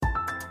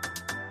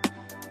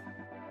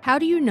How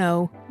do you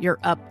know you're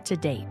up to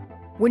date?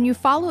 When you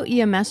follow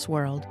EMS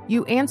World,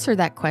 you answer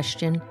that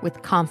question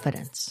with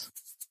confidence.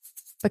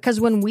 Because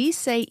when we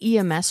say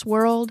EMS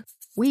World,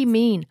 we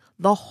mean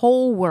the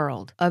whole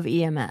world of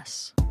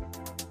EMS.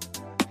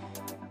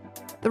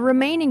 The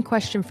remaining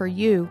question for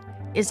you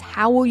is,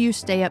 how will you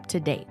stay up to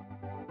date?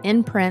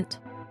 In print,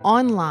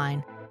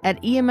 online,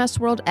 at EMS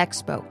World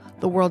Expo,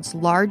 the world's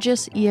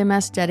largest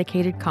EMS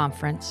dedicated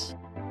conference,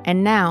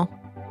 and now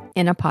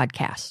in a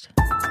podcast.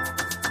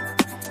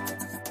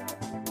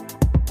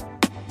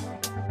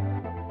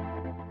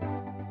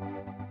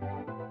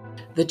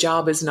 The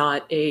job is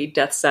not a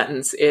death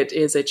sentence. It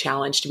is a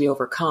challenge to be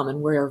overcome,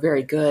 and we are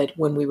very good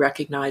when we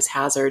recognize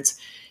hazards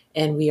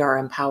and we are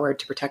empowered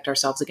to protect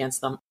ourselves against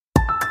them.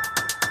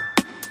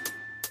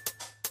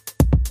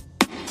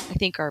 I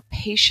think our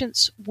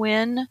patients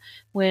win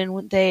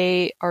when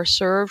they are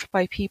served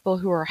by people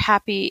who are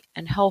happy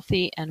and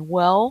healthy and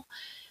well,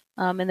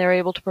 and they're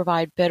able to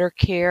provide better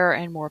care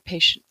and more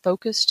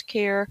patient-focused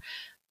care.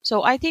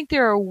 So I think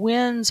there are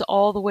wins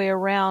all the way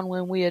around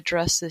when we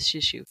address this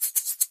issue.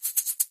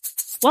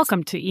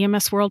 Welcome to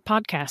EMS World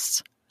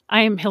Podcasts.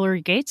 I am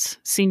Hillary Gates,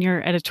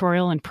 Senior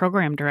Editorial and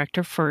Program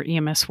Director for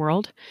EMS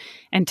World,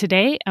 and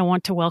today I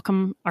want to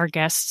welcome our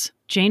guests,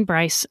 Jane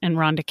Bryce and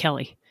Rhonda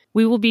Kelly.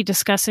 We will be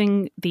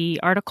discussing the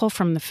article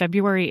from the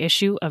February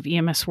issue of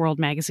EMS World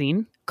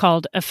magazine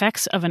called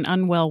Effects of an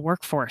Unwell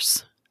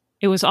Workforce.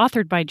 It was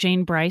authored by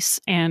Jane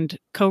Bryce and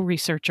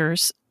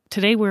co-researchers.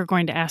 Today we're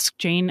going to ask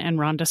Jane and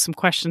Rhonda some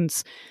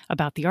questions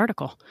about the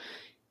article.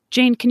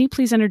 Jane, can you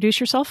please introduce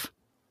yourself?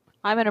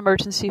 I'm an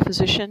emergency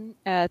physician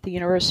at the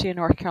University of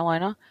North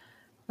Carolina.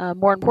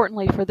 More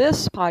importantly for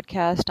this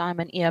podcast, I'm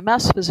an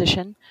EMS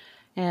physician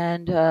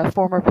and a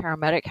former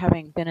paramedic,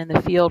 having been in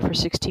the field for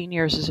 16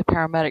 years as a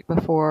paramedic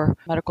before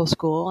medical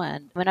school.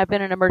 And I've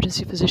been an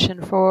emergency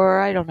physician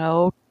for,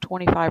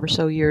 25 or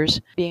so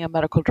years, being a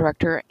medical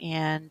director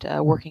and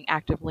working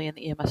actively in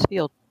the EMS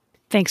field.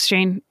 Thanks,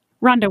 Jane.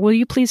 Rhonda, will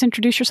you please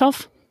introduce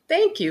yourself?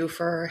 Thank you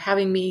for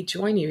having me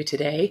join you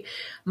today.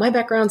 My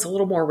background's a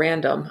little more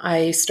random.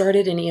 I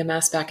started in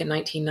EMS back in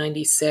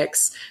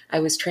 1996. I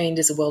was trained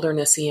as a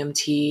wilderness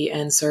EMT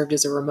and served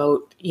as a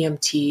remote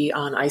EMT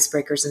on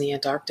icebreakers in the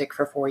Antarctic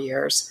for 4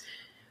 years.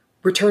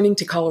 Returning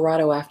to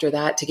Colorado after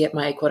that to get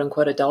my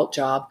quote-unquote adult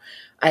job,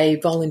 I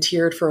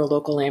volunteered for a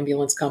local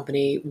ambulance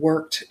company,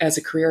 worked as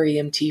a career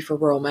EMT for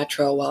Rural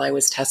Metro while I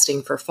was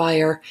testing for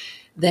fire,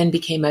 then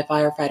became a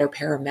firefighter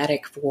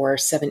paramedic for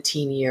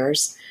 17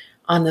 years.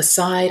 On the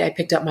side, I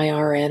picked up my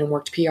RN and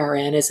worked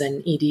PRN as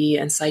an ED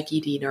and Psych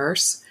ED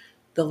nurse.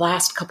 The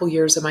last couple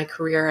years of my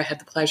career, I had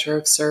the pleasure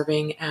of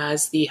serving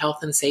as the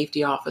health and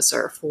safety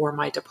officer for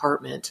my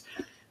department.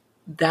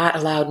 That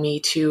allowed me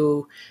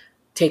to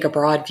take a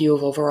broad view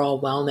of overall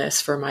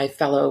wellness for my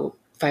fellow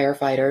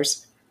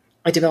firefighters.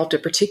 I developed a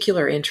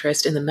particular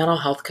interest in the mental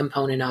health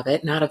component of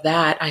it, and out of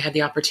that, I had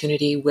the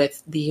opportunity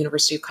with the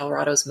University of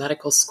Colorado's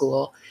Medical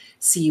School,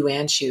 CU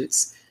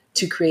Anschutz,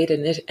 to create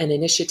an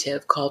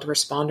initiative called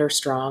Responder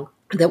Strong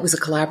that was a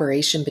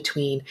collaboration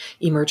between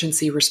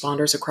emergency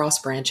responders across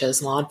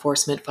branches, law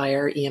enforcement,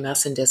 fire,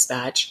 EMS, and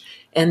dispatch,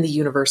 and the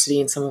university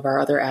and some of our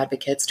other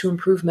advocates to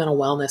improve mental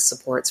wellness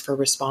supports for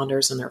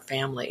responders and their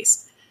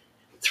families.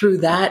 Through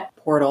that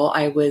portal,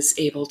 I was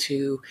able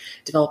to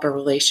develop a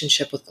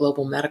relationship with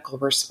Global Medical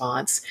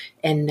Response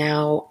and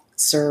now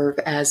serve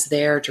as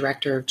their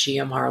director of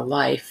GMR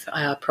Life,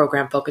 a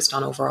program focused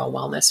on overall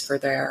wellness for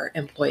their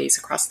employees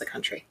across the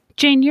country.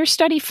 Jane, your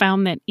study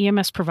found that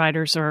EMS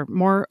providers are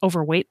more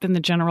overweight than the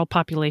general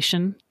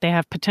population. They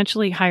have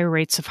potentially higher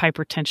rates of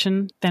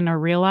hypertension than are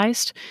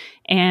realized,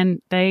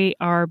 and they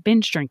are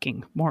binge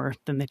drinking more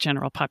than the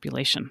general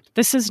population.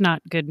 This is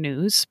not good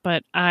news,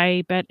 but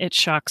I bet it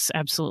shocks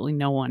absolutely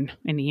no one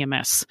in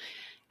EMS.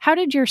 How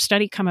did your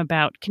study come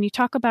about? Can you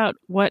talk about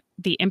what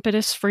the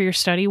impetus for your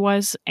study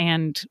was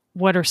and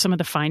what are some of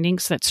the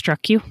findings that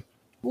struck you?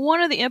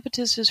 One of the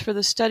impetuses for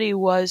the study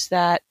was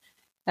that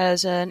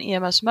as an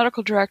EMS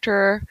medical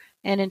director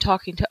and in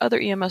talking to other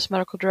EMS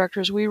medical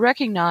directors, we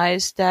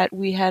recognized that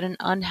we had an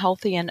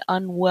unhealthy and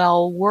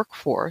unwell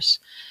workforce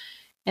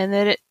and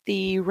that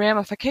the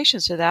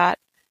ramifications of that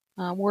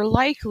were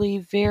likely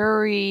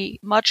very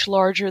much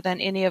larger than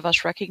any of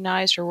us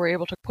recognized or were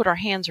able to put our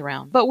hands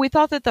around. But we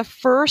thought that the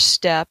first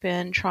step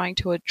in trying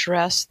to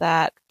address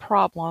that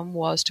problem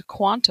was to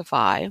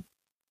quantify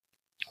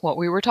what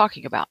we were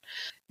talking about.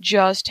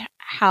 Just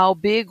how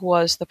big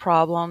was the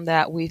problem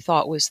that we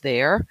thought was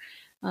there,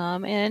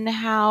 and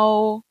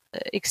how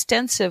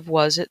extensive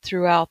was it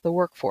throughout the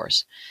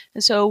workforce.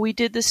 And so we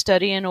did this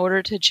study in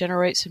order to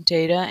generate some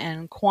data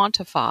and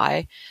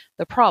quantify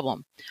the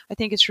problem. I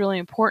think it's really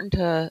important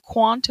to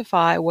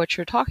quantify what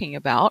you're talking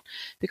about,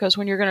 because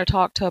when you're going to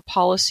talk to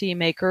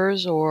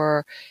policymakers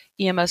or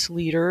EMS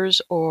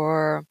leaders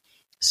or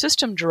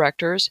system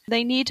directors,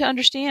 they need to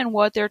understand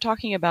what they're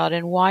talking about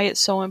and why it's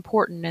so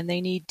important, and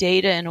they need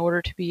data in order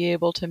to be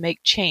able to make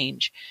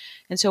change.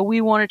 And so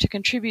we wanted to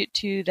contribute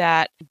to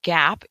that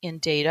gap in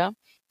data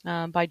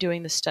by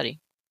doing this study.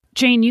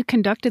 Jane, you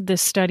conducted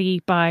this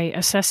study by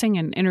assessing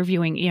and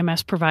interviewing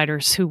EMS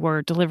providers who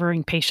were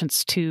delivering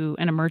patients to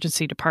an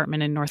emergency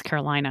department in North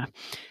Carolina.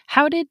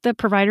 How did the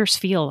providers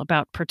feel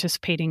about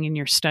participating in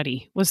your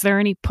study? Was there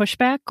any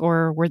pushback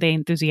or were they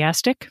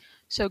enthusiastic?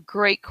 So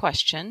great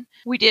question.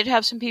 We did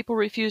have some people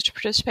refuse to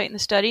participate in the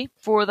study.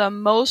 For the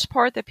most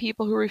part, the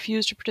people who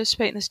refused to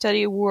participate in the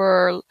study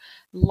were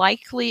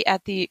likely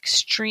at the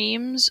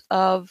extremes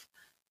of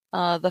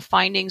the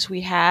findings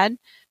we had.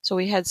 So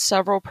we had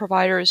several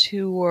providers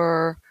who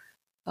were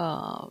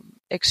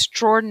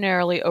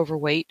extraordinarily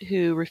overweight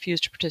who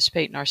refused to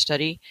participate in our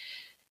study.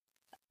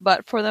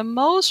 But for the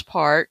most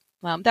part,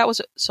 that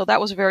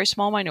was a very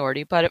small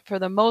minority, but for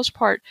the most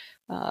part,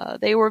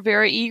 they were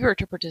very eager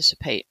to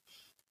participate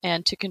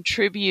and to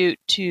contribute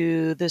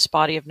to this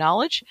body of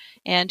knowledge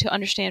and to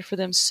understand for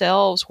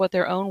themselves what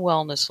their own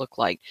wellness looked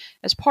like.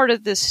 As part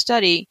of this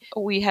study,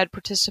 we had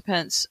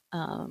participants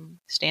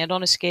stand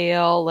on a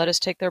scale, let us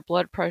take their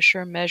blood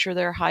pressure, measure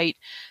their height,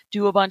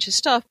 do a bunch of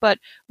stuff, but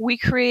we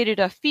created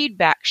a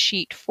feedback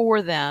sheet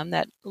for them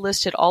that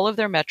listed all of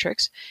their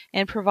metrics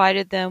and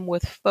provided them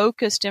with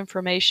focused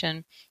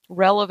information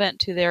relevant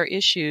to their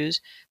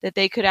issues that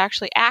they could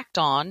actually act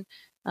on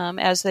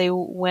as they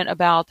went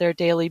about their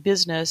daily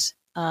business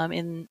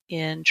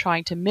in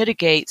trying to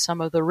mitigate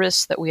some of the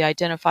risks that we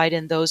identified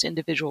in those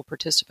individual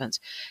participants.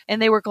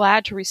 And they were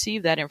glad to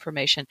receive that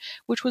information,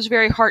 which was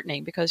very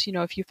heartening because,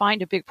 if you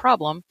find a big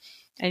problem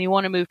and you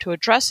want to move to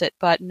address it,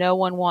 but no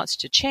one wants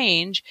to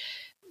change,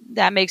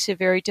 that makes it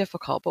very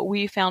difficult. But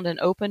we found an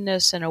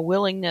openness and a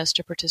willingness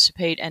to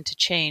participate and to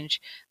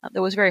change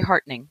that was very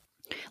heartening.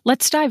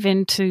 Let's dive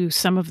into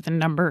some of the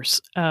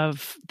numbers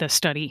of the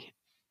study.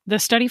 The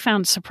study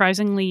found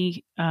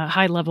surprisingly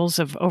high levels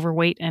of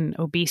overweight and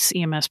obese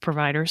EMS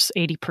providers,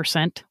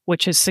 80%,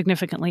 which is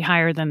significantly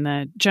higher than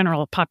the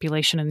general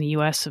population in the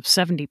U.S. of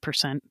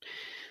 70%.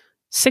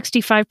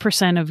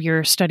 65% of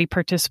your study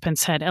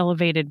participants had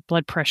elevated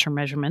blood pressure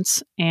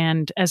measurements,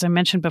 and as I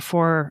mentioned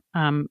before,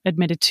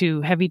 admitted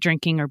to heavy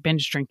drinking or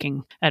binge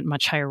drinking at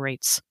much higher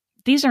rates.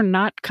 These are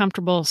not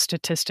comfortable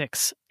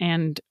statistics,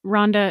 and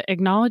Rhonda,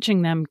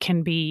 acknowledging them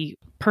can be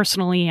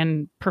personally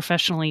and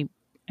professionally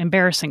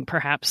embarrassing,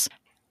 perhaps.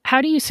 How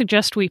do you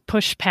suggest we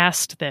push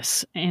past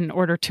this in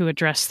order to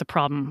address the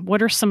problem?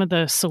 What are some of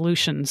the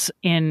solutions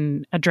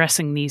in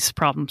addressing these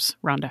problems,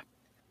 Rhonda?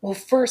 Well,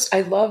 first,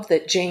 I love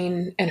that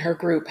Jane and her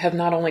group have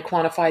not only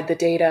quantified the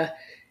data,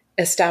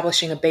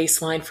 establishing a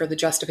baseline for the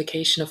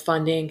justification of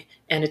funding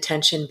and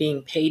attention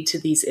being paid to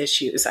these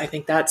issues. I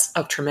think that's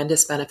of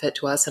tremendous benefit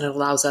to us, and it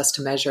allows us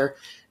to measure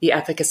the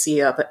efficacy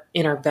of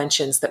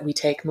interventions that we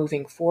take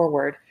moving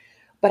forward.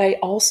 But I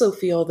also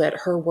feel that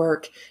her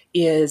work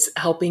is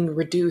helping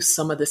reduce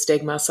some of the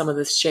stigma, some of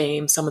the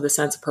shame, some of the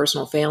sense of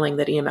personal failing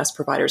that EMS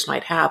providers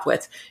might have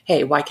with,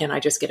 hey, why can't I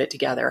just get it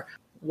together?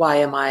 Why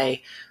am I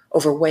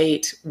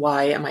overweight?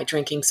 Why am I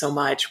drinking so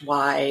much?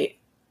 Why?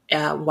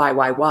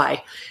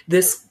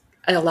 This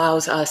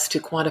allows us to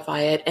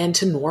quantify it and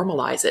to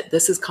normalize it.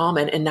 This is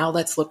common, and now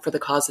let's look for the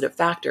causative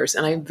factors.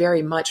 And I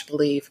very much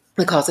believe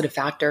the causative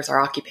factors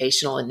are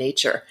occupational in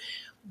nature.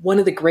 One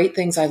of the great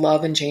things I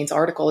love in Jane's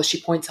article is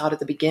she points out at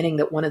the beginning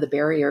that one of the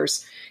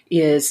barriers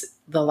is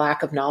the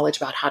lack of knowledge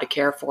about how to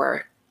care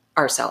for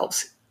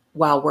ourselves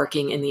while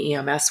working in the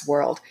EMS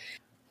world.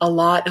 A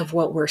lot of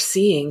what we're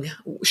seeing,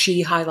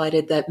 she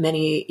highlighted that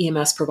many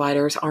EMS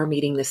providers are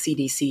meeting the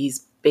CDC's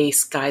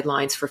base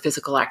guidelines for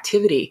physical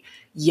activity,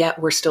 yet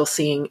we're still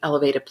seeing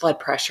elevated blood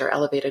pressure,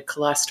 elevated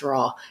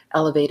cholesterol,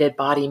 elevated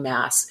body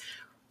mass.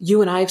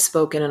 You and I have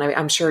spoken, and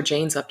I'm sure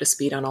Jane's up to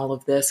speed on all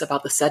of this,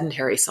 about the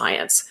sedentary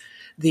science.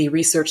 The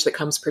research that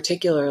comes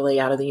particularly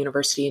out of the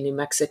University of New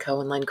Mexico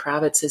and Len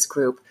Kravitz's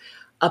group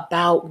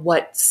about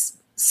what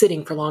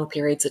sitting for long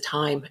periods of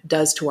time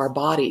does to our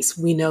bodies.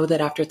 We know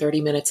that after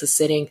 30 minutes of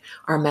sitting,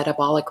 our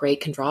metabolic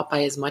rate can drop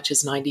by as much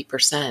as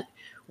 90%.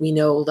 We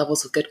know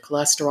levels of good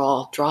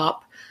cholesterol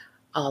drop,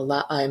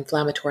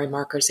 inflammatory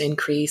markers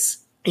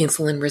increase,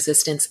 insulin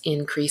resistance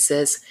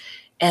increases,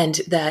 and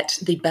that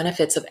the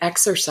benefits of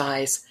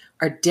exercise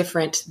are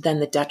different than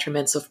the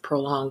detriments of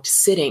prolonged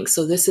sitting.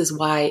 So this is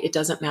why it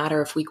doesn't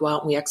matter if we go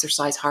out and we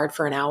exercise hard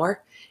for an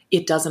hour.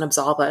 It doesn't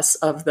absolve us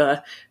of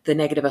the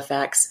negative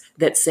effects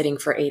that sitting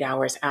for 8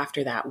 hours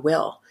after that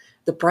will.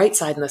 The bright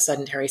side in the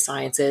sedentary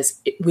science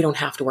is we don't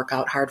have to work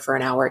out hard for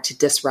an hour to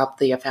disrupt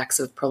the effects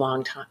of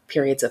prolonged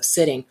periods of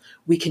sitting.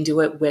 We can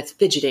do it with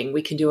fidgeting.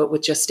 We can do it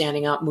with just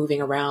standing up,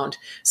 moving around,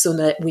 so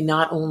that we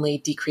not only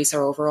decrease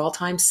our overall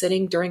time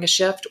sitting during a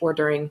shift or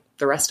during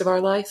the rest of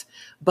our life,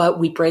 but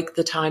we break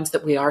the times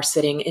that we are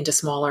sitting into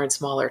smaller and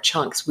smaller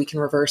chunks. We can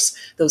reverse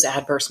those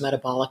adverse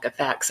metabolic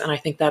effects. And I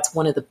think that's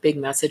one of the big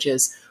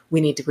messages we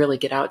need to really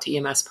get out to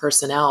EMS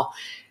personnel.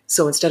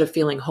 So instead of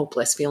feeling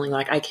hopeless, feeling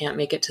like I can't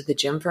make it to the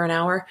gym for an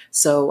hour,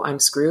 so I'm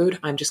screwed,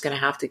 I'm just going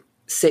to have to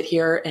sit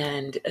here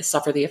and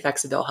suffer the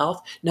effects of ill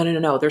health.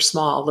 No. There's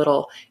small,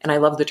 little, and I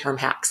love the term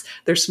hacks.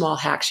 There's small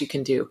hacks you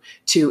can do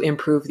to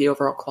improve the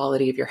overall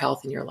quality of your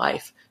health and your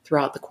life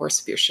throughout the course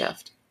of your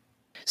shift.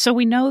 So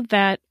we know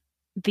that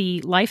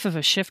the life of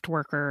a shift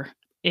worker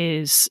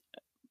is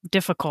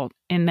difficult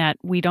in that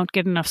we don't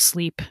get enough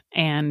sleep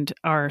and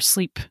our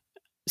sleep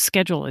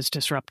schedule is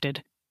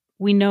disrupted.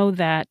 We know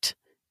that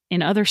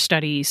in other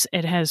studies,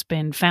 it has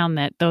been found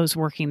that those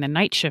working the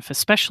night shift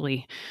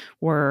especially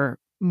were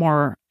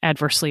more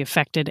adversely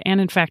affected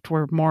and in fact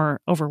were more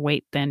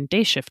overweight than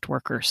day shift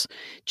workers.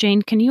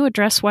 Jane, can you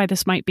address why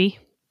this might be?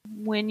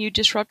 When you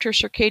disrupt your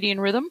circadian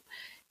rhythm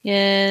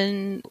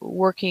in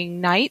working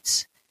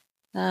nights,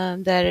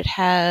 that it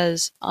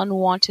has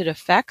unwanted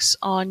effects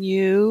on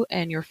you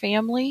and your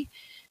family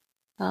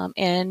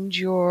and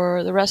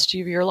the rest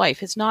of your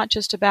life. It's not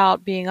just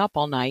about being up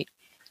all night.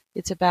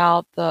 It's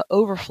about the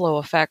overflow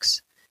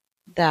effects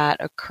that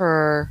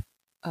occur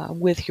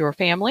with your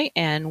family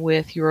and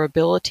with your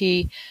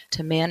ability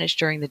to manage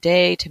during the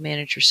day, to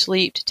manage your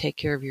sleep, to take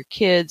care of your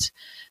kids.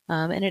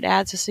 And it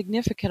adds a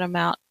significant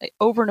amount,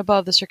 over and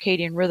above the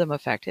circadian rhythm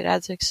effect, it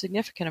adds a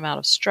significant amount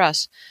of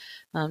stress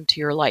to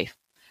your life.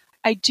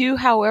 I do,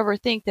 however,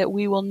 think that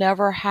we will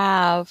never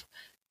have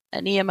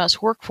an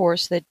EMS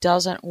workforce that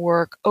doesn't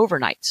work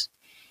overnights.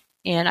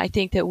 And I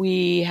think that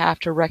we have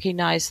to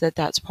recognize that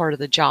that's part of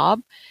the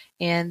job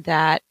and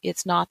that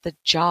it's not the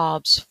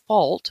job's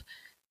fault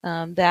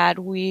that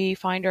we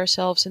find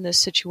ourselves in this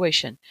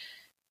situation.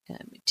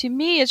 To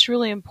me, it's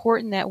really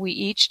important that we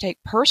each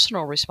take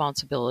personal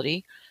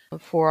responsibility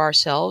for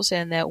ourselves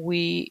and that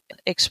we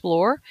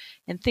explore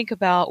and think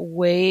about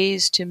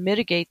ways to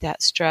mitigate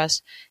that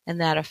stress and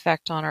that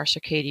effect on our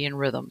circadian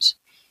rhythms.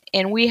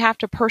 And we have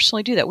to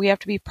personally do that. We have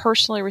to be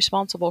personally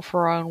responsible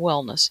for our own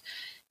wellness.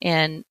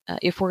 And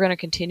if we're going to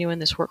continue in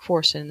this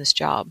workforce and in this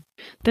job.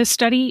 The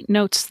study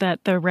notes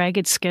that the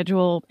ragged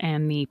schedule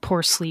and the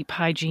poor sleep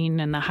hygiene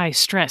and the high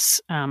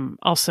stress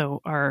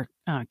also are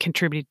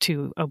contributed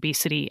to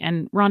obesity.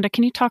 And Rhonda,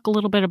 can you talk a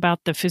little bit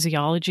about the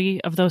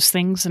physiology of those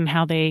things and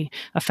how they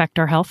affect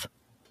our health?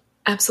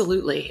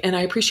 Absolutely. And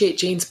I appreciate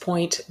Jane's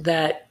point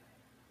that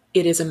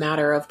it is a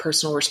matter of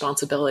personal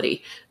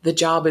responsibility. The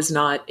job is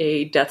not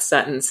a death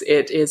sentence.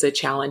 It is a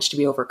challenge to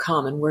be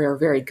overcome. And we are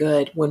very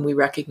good when we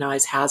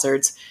recognize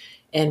hazards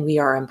and we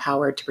are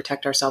empowered to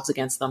protect ourselves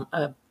against them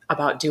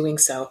about doing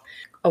so.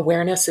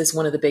 Awareness is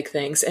one of the big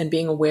things, and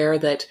being aware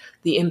that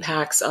the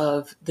impacts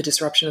of the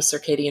disruption of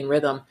circadian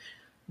rhythm,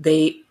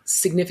 they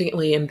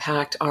significantly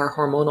impact our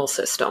hormonal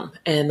system.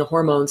 And the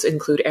hormones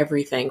include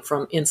everything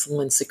from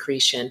insulin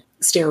secretion,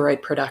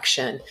 steroid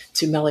production,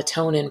 to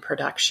melatonin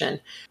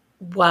production.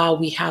 While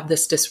we have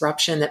this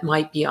disruption that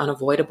might be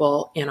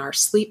unavoidable in our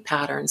sleep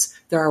patterns,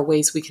 there are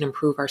ways we can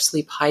improve our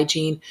sleep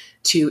hygiene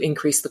to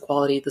increase the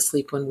quality of the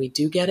sleep when we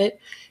do get it.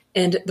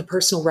 And the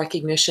personal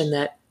recognition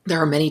that there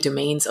are many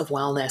domains of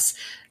wellness,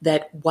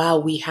 that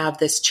while we have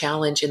this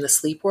challenge in the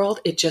sleep world,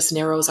 it just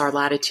narrows our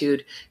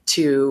latitude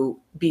to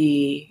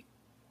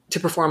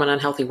perform in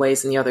unhealthy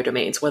ways in the other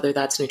domains, whether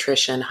that's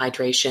nutrition,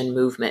 hydration,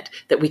 movement,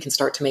 that we can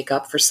start to make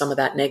up for some of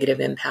that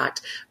negative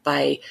impact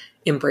by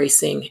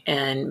embracing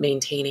and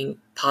maintaining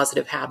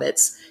positive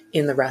habits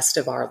in the rest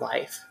of our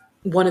life.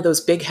 One of those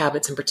big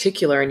habits in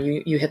particular, and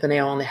you hit the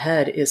nail on the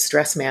head, is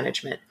stress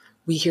management.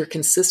 We hear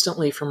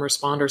consistently from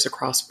responders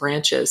across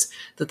branches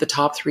that the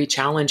top 3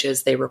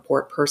 challenges they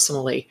report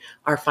personally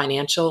are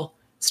financial,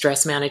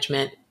 stress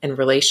management, and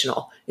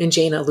relational. And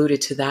Jane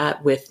alluded to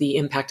that with the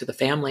impact of the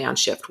family on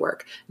shift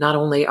work. Not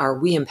only are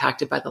we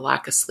impacted by the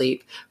lack of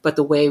sleep, but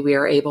the way we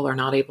are able or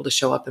not able to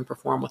show up and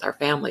perform with our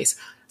families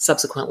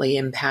subsequently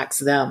impacts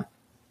them.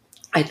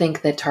 I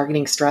think that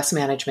targeting stress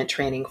management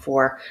training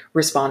for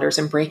responders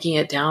and breaking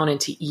it down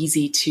into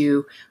easy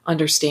to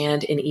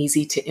understand and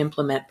easy to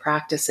implement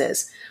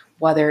practices,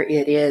 whether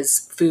it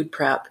is food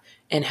prep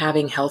and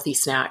having healthy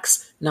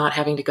snacks, not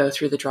having to go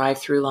through the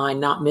drive-through line,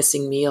 not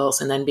missing meals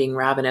and then being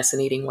ravenous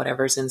and eating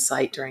whatever's in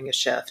sight during a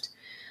shift.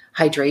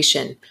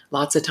 Hydration.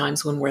 Lots of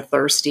times when we're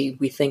thirsty,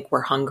 we think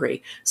we're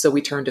hungry. So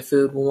we turn to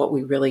food when what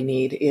we really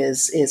need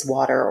is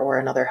water or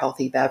another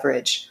healthy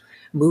beverage.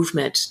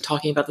 Movement,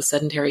 talking about the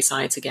sedentary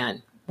science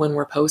again. When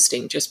we're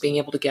posting, just being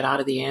able to get out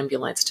of the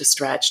ambulance, to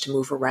stretch, to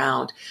move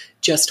around,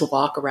 just to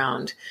walk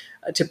around,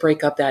 to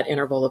break up that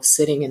interval of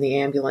sitting in the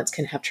ambulance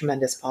can have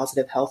tremendous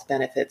positive health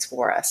benefits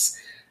for us.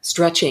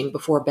 Stretching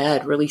before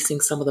bed, releasing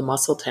some of the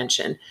muscle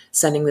tension,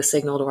 sending the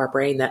signal to our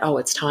brain that, oh,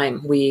 it's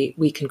time.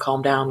 We can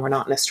calm down. We're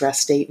not in a stress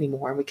state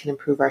anymore, and we can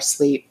improve our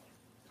sleep.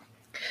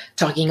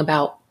 Talking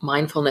about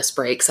mindfulness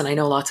breaks. And I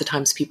know lots of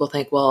times people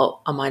think,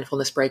 well, a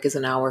mindfulness break is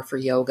an hour for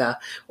yoga,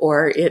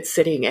 or it's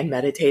sitting and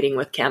meditating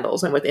with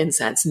candles and with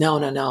incense.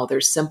 No.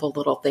 There's simple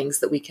little things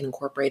that we can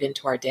incorporate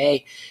into our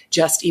day.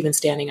 Just even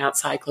standing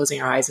outside,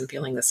 closing our eyes and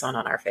feeling the sun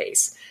on our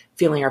face,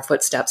 feeling our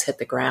footsteps hit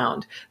the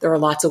ground. There are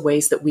lots of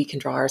ways that we can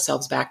draw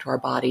ourselves back to our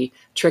body,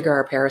 trigger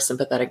our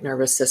parasympathetic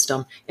nervous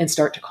system, and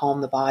start to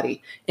calm the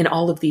body. And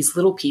all of these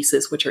little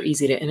pieces, which are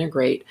easy to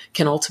integrate,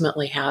 can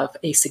ultimately have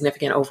a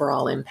significant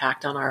overall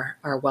impact on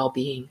our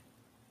well-being.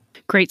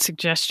 Great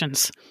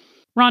suggestions.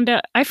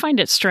 Rhonda, I find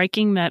it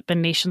striking that the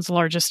nation's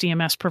largest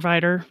EMS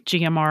provider,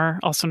 GMR,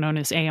 also known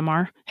as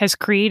AMR, has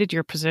created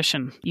your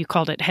position. You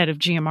called it Head of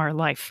GMR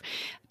Life.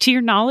 To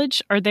your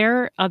knowledge, are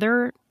there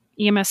other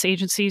EMS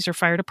agencies or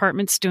fire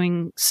departments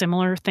doing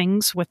similar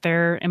things with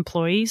their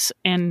employees?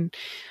 And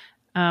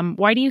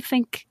why do you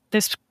think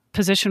this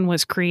position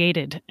was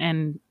created?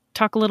 And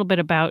talk a little bit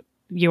about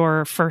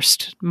your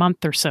first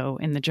month or so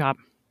in the job.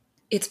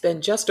 It's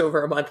been just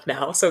over a month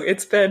now, so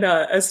it's been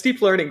a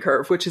steep learning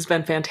curve, which has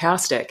been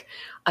fantastic.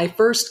 I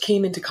first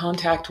came into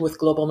contact with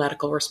global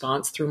medical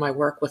response through my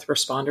work with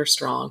Responder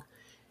Strong.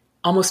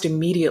 Almost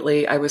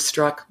immediately, I was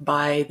struck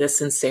by the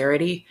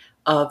sincerity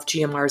of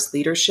GMR's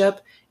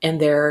leadership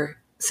and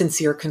their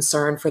sincere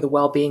concern for the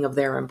well-being of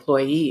their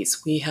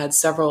employees. We had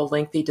several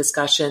lengthy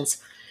discussions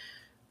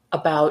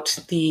about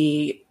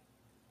the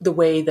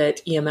way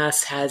that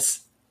EMS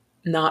has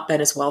not been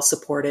as well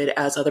supported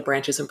as other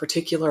branches, in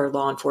particular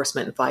law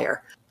enforcement and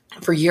fire.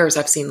 For years,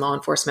 I've seen law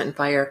enforcement and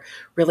fire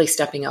really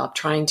stepping up,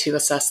 trying to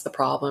assess the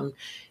problem,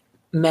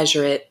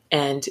 measure it,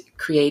 and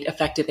create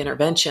effective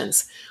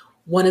interventions.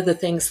 One of the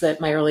things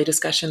that my early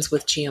discussions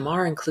with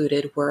GMR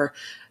included were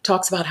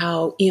talks about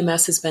how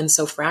EMS has been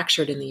so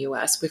fractured in the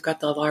U.S. We've got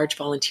the large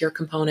volunteer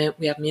component,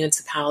 we have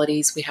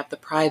municipalities, we have the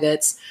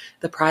privates.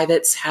 The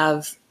privates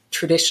have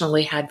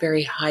traditionally had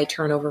very high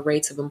turnover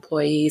rates of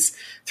employees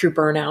through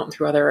burnout and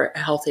through other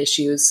health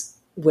issues,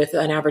 with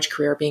an average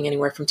career being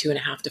anywhere from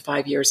 2.5 to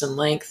 5 years in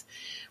length.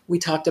 We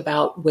talked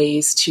about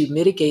ways to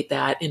mitigate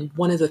that. And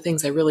one of the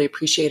things I really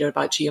appreciated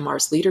about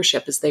GMR's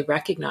leadership is they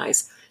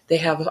recognize they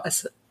have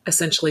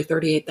essentially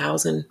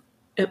 38,000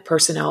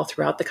 personnel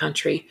throughout the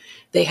country.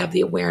 They have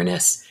the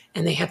awareness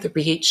and they have the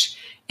reach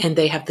and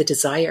they have the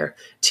desire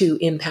to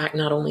impact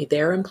not only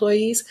their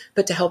employees,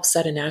 but to help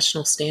set a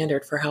national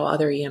standard for how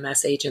other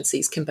EMS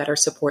agencies can better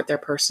support their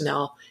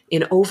personnel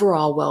in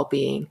overall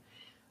well-being,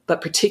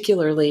 but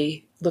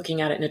particularly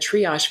looking at it in a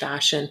triage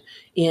fashion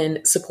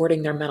in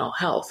supporting their mental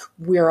health.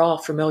 We're all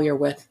familiar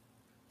with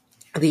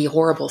the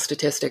horrible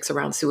statistics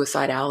around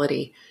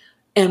suicidality.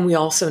 And we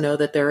also know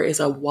that there is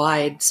a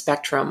wide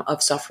spectrum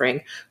of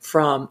suffering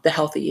from the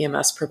healthy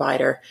EMS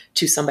provider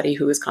to somebody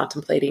who is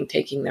contemplating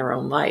taking their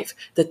own life,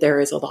 that there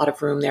is a lot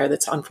of room there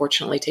that's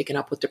unfortunately taken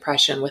up with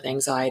depression, with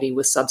anxiety,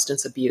 with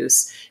substance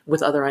abuse,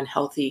 with other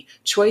unhealthy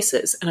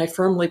choices. And I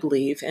firmly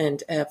believe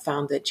and have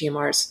found that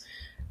GMR's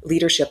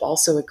leadership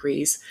also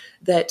agrees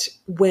that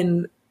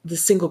when the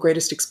single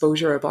greatest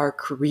exposure of our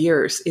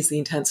careers is the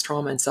intense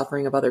trauma and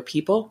suffering of other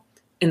people,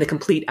 in the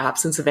complete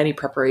absence of any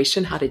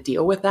preparation how to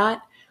deal with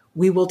that,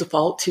 we will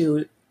default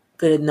to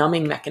the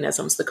numbing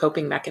mechanisms, the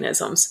coping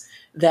mechanisms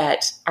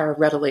that are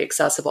readily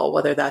accessible,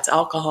 whether that's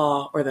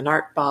alcohol or the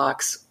NARC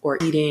box or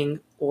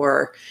eating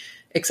or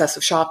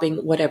excessive shopping,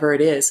 whatever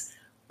it is.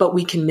 But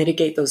we can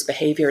mitigate those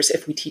behaviors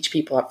if we teach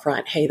people up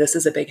front, hey, this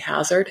is a big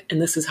hazard, and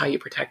this is how you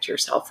protect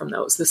yourself from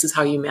those. This is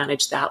how you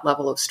manage that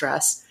level of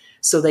stress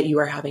so that you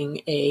are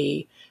having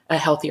a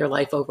healthier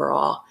life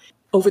overall.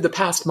 Over the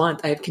past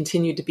month, I have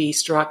continued to be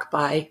struck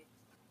by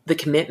the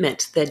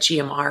commitment that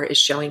GMR is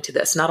showing to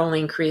this, not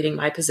only in creating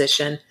my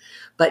position,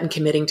 but in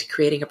committing to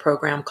creating a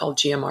program called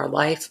GMR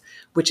Life,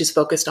 which is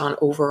focused on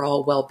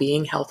overall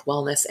well-being, health,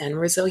 wellness, and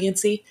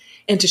resiliency,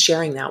 and to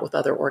sharing that with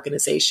other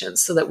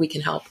organizations so that we can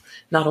help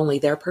not only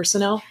their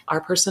personnel, our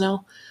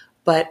personnel,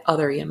 but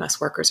other EMS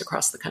workers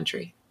across the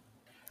country.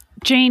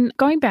 Jane,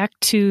 going back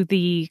to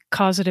the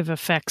causative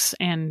effects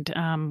and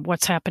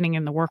what's happening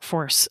in the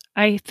workforce,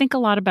 I think a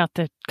lot about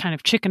the kind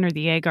of chicken or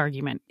the egg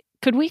argument.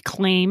 Could we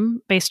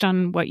claim, based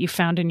on what you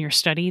found in your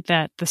study,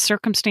 that the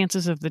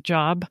circumstances of the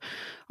job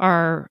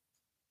are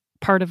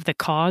part of the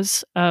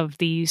cause of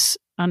these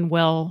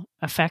unwell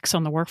effects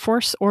on the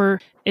workforce?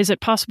 Or is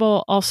it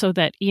possible also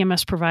that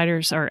EMS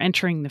providers are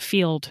entering the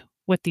field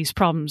with these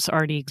problems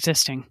already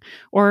existing?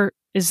 Or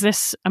is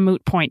this a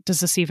moot point?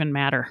 Does this even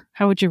matter?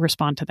 How would you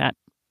respond to that?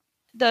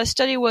 The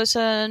study was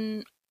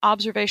an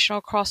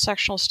observational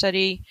cross-sectional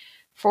study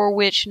for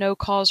which no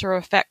cause or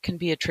effect can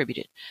be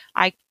attributed.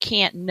 I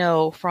can't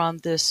know from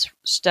this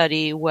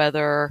study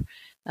whether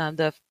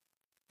the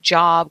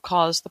job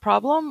caused the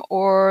problem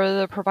or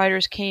the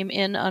providers came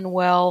in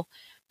unwell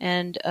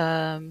and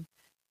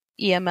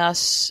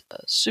EMS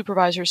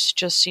supervisors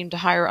just seem to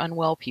hire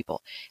unwell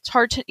people. It's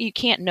hard to, you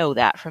can't know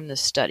that from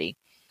this study.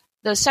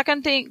 The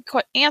second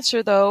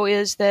answer, though,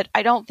 is that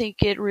I don't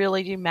think it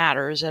really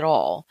matters at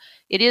all.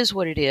 It is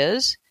what it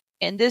is.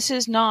 And this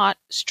is not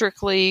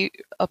strictly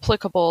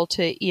applicable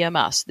to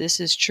EMS. This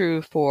is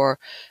true for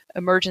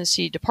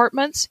emergency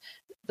departments,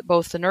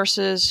 both the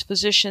nurses,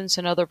 physicians,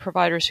 and other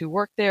providers who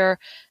work there.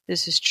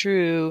 This is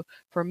true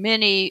for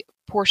many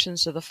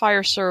portions of the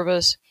fire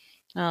service.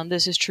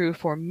 This is true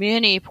for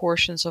many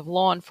portions of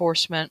law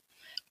enforcement.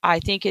 I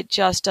think it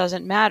just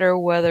doesn't matter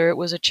whether it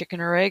was a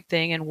chicken or egg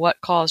thing and what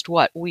caused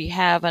what. We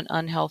have an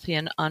unhealthy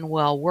and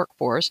unwell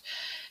workforce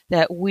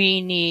that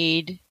we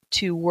need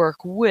to work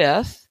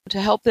with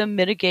to help them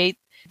mitigate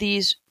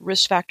these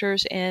risk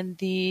factors and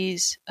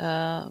these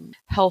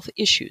health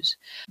issues.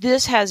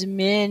 This has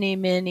many,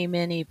 many,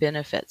 many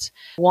benefits.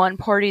 One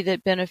party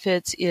that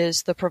benefits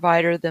is the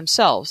provider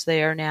themselves.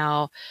 They are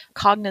now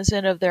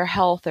cognizant of their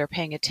health. They're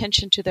paying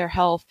attention to their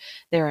health.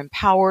 They're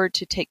empowered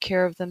to take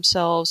care of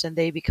themselves, and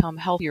they become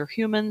healthier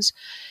humans.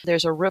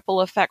 There's a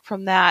ripple effect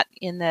from that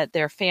in that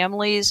their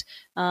families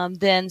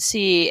then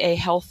see a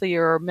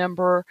healthier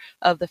member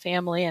of the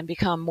family and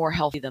become more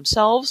healthy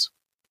themselves.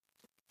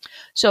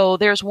 So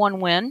there's one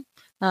win.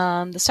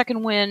 The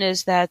second win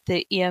is that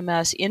the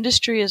EMS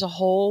industry as a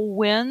whole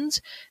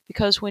wins,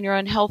 because when you're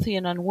unhealthy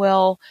and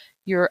unwell,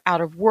 you're out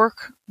of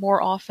work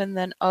more often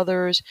than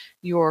others.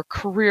 Your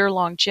career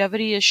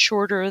longevity is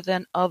shorter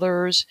than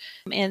others.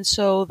 And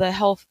so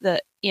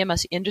the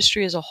EMS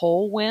industry as a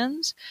whole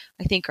wins.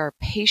 I think our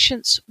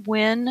patients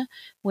win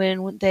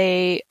when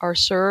they are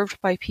served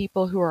by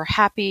people who are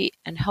happy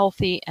and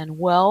healthy and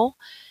well.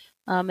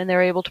 And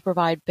they're able to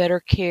provide better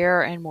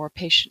care and more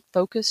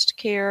patient-focused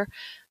care.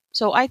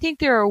 So I think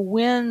there are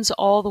wins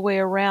all the way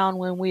around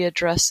when we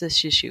address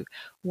this issue.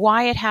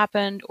 Why it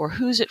happened or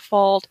who's at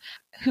fault,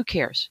 who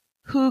cares?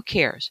 Who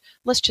cares?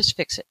 Let's just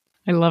fix it.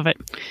 I love it.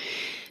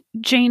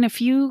 Jane,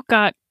 if you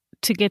got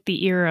to get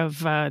the ear of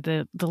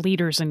the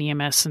leaders in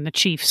EMS and the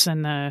chiefs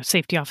and the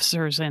safety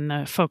officers and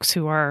the folks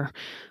who are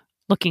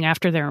looking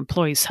after their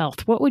employees'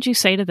 health, what would you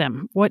say to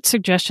them? What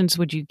suggestions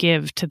would you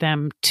give to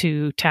them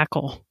to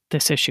tackle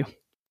this issue?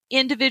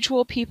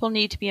 Individual people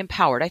need to be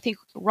empowered. I think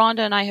Rhonda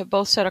and I have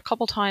both said a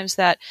couple times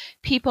that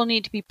people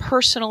need to be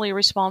personally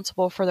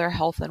responsible for their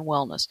health and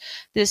wellness.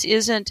 This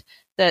isn't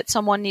that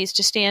someone needs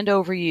to stand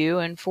over you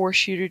and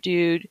force you to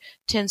do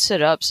 10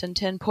 sit-ups and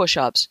 10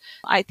 push-ups.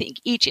 I think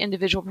each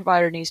individual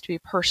provider needs to be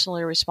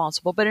personally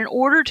responsible. But in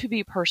order to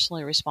be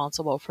personally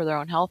responsible for their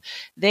own health,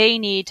 they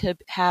need to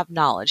have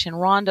knowledge. And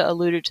Rhonda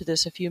alluded to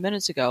this a few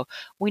minutes ago.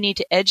 We need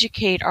to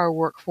educate our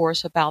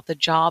workforce about the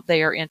job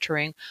they are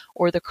entering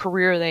or the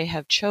career they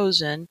have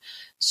chosen,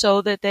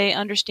 so that they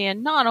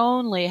understand not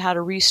only how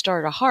to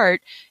restart a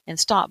heart and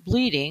stop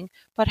bleeding,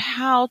 but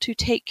how to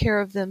take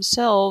care of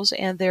themselves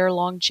and their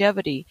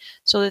longevity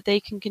so that they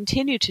can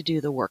continue to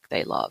do the work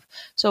they love.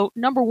 So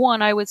number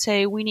one, I would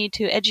say we need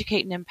to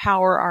educate and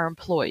empower our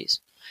employees.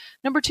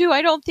 Number two,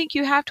 I don't think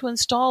you have to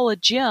install a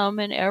gym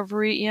in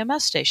every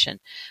EMS station.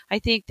 I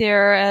think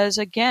there, as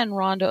again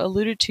Rhonda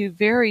alluded to,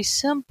 very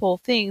simple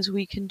things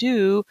we can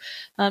do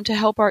to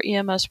help our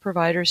EMS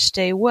providers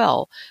stay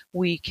well.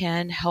 We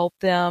can help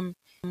them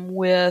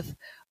with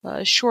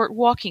short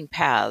walking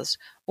paths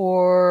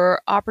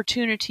or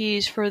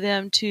opportunities for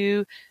them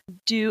to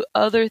do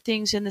other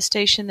things in the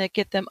station that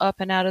get them up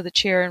and out of the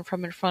chair and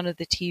from in front of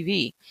the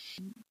TV.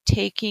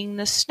 Taking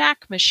the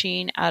snack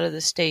machine out of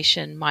the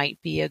station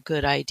might be a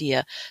good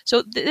idea.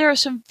 So there are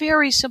some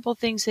very simple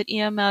things that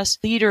EMS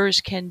leaders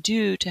can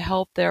do to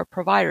help their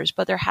providers,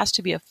 but there has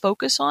to be a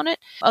focus on it.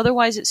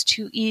 Otherwise, it's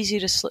too easy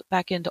to slip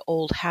back into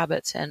old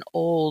habits and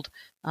old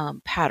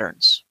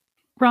patterns.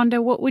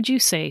 Rhonda, what would you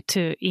say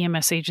to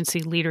EMS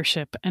agency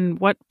leadership, and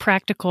what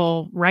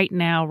practical, right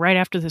now, right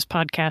after this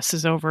podcast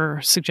is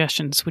over,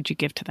 suggestions would you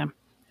give to them?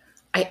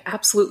 I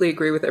absolutely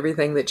agree with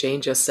everything that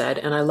Jane just said,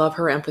 and I love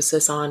her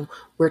emphasis on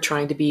we're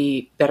trying to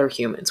be better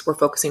humans. We're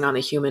focusing on the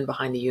human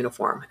behind the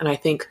uniform. And I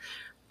think,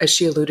 as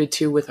she alluded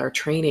to with our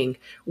training,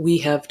 we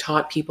have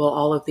taught people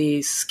all of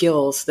these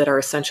skills that are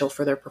essential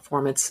for their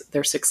performance,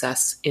 their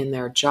success in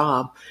their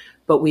job.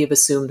 But we have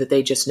assumed that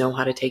they just know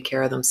how to take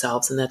care of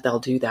themselves and that they'll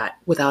do that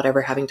without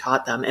ever having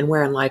taught them. And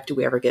where in life do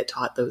we ever get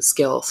taught those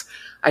skills?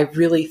 I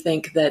really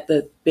think that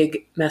the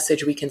big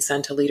message we can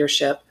send to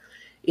leadership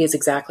is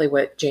exactly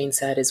what Jane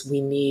said, is we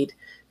need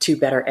to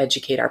better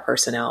educate our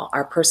personnel.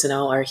 Our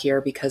personnel are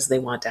here because they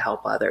want to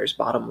help others,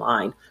 bottom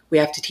line. We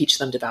have to teach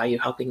them to value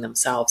helping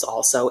themselves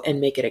also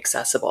and make it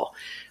accessible.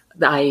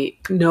 I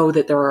know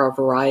that there are a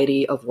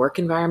variety of work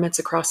environments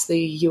across the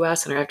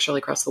U.S. and actually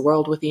across the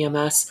world with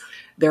EMS.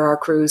 There are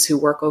crews who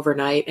work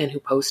overnight and who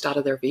post out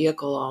of their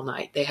vehicle all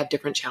night. They have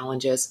different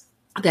challenges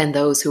than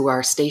those who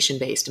are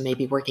station-based and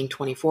maybe working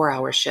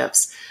 24-hour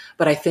shifts.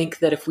 But I think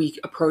that if we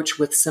approach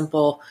with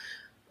simple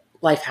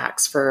life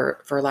hacks,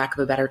 for lack of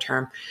a better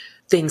term,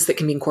 things that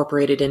can be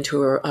incorporated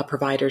into a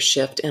provider's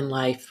shift in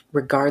life,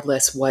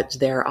 regardless what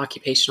their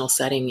occupational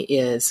setting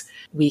is,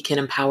 we can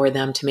empower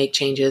them to make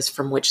changes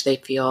from which they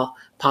feel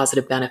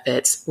positive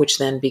benefits, which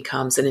then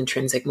becomes an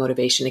intrinsic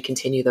motivation to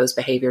continue those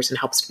behaviors and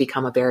helps to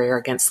become a barrier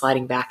against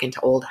sliding back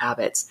into old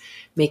habits,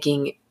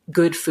 making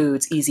good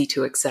foods easy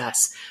to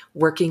access,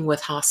 working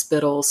with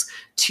hospitals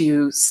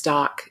to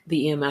stock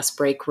the EMS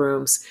break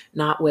rooms,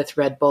 not with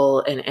Red Bull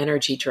and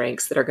energy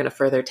drinks that are going to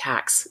further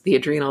tax the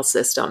adrenal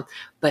system,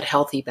 but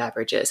healthy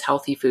beverages,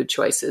 healthy food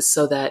choices,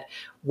 so that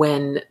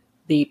when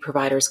the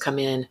providers come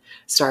in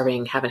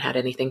starving, haven't had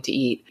anything to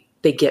eat,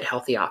 they get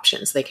healthy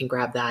options. They can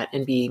grab that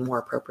and be more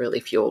appropriately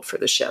fueled for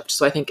the shift.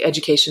 So I think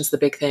education's the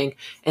big thing,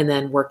 and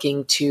then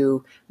working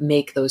to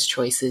make those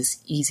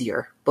choices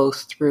easier,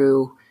 both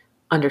through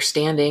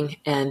understanding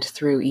and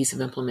through ease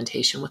of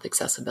implementation with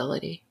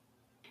accessibility.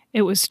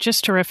 It was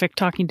just terrific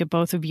talking to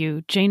both of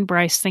you. Jane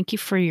Brice, thank you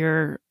for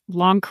your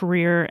long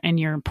career and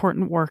your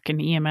important work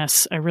in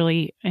EMS. I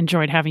really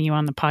enjoyed having you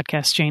on the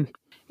podcast, Jane.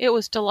 It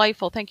was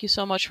delightful. Thank you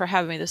so much for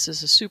having me. This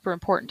is a super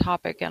important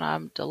topic, and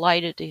I'm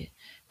delighted to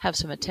have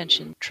some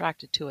attention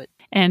attracted to it.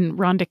 And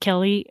Rhonda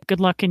Kelly, good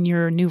luck in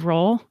your new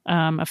role,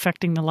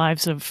 affecting the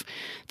lives of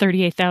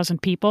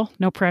 38,000 people.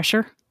 No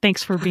pressure.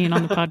 Thanks for being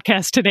on the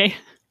podcast today.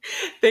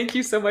 Thank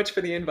you so much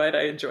for the invite.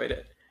 I enjoyed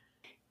it.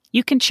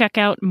 You can check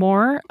out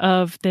more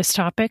of this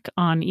topic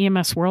on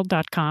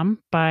emsworld.com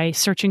by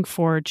searching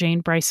for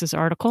Jane Bryce's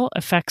article,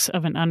 Effects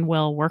of an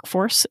Unwell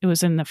Workforce. It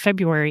was in the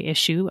February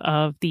issue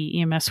of the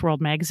EMS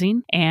World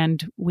magazine,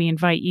 and we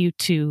invite you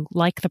to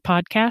like the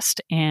podcast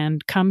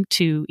and come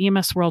to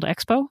EMS World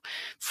Expo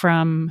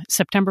from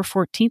September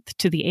 14th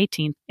to the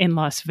 18th in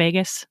Las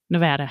Vegas,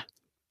 Nevada.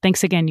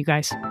 Thanks again, you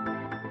guys.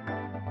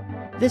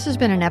 This has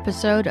been an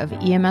episode of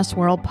EMS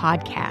World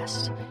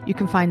Podcast. You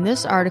can find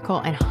this article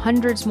and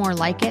hundreds more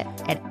like it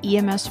at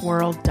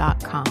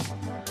emsworld.com.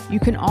 You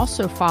can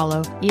also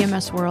follow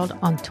EMS World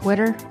on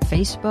Twitter,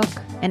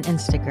 Facebook, and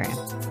Instagram.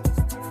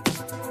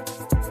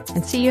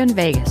 And see you in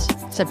Vegas,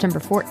 September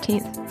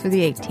 14th through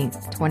the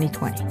 18th,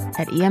 2020,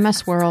 at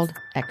EMS World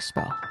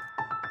Expo.